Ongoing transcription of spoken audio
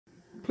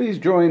Please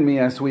join me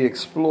as we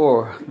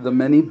explore the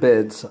many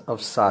beds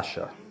of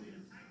Sasha.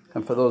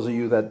 And for those of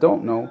you that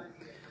don't know,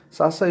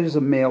 Sasha is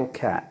a male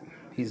cat.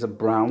 He's a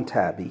brown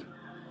tabby.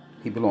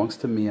 He belongs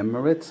to me and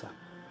Maritza.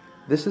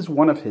 This is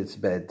one of his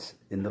beds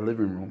in the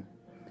living room,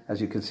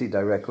 as you can see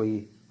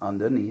directly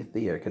underneath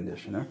the air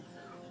conditioner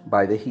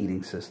by the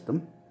heating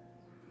system.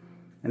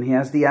 And he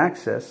has the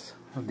access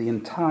of the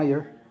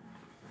entire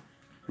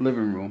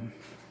living room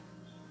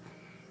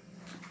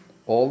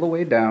all the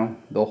way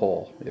down the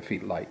hall if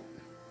he'd like.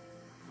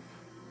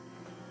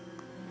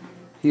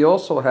 He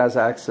also has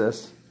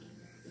access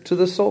to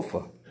the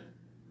sofa,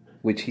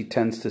 which he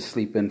tends to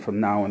sleep in from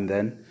now and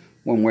then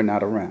when we're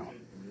not around.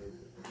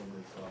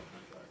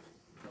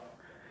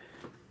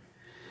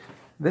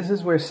 This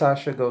is where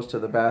Sasha goes to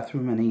the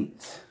bathroom and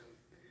eats.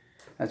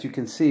 As you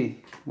can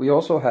see, we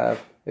also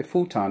have a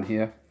futon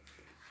here,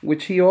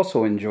 which he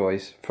also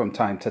enjoys from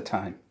time to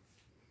time.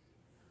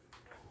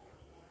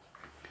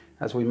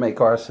 As we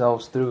make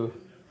ourselves through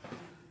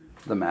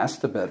the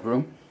master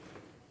bedroom,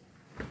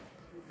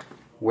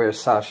 where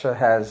Sasha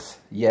has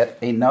yet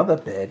another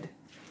bed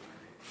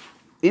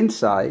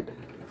inside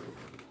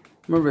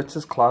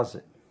Maritza's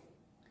closet.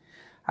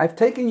 I've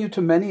taken you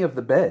to many of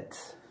the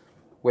beds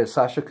where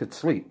Sasha could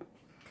sleep.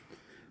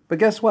 But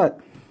guess what?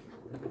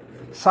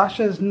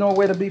 Sasha is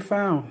nowhere to be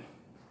found.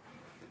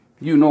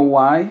 You know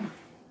why?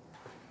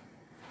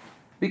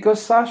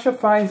 Because Sasha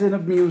finds it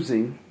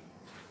amusing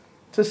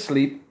to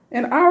sleep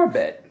in our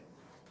bed,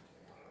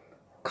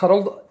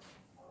 cuddled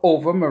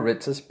over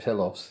Maritza's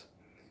pillows,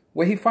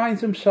 where he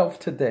finds himself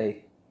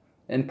today,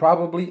 and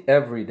probably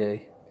every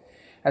day.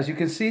 As you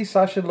can see,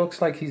 Sasha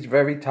looks like he's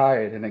very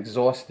tired and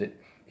exhausted.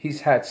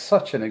 He's had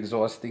such an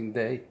exhausting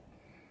day.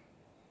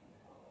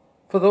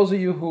 For those of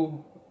you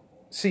who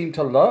seem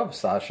to love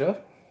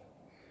Sasha,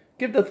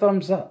 give the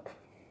thumbs up,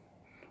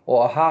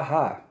 or a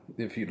ha-ha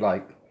if you'd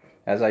like,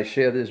 as I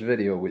share this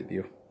video with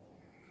you.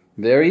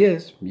 There he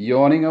is,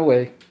 yawning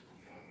away.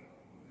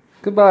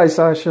 Goodbye,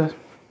 Sasha.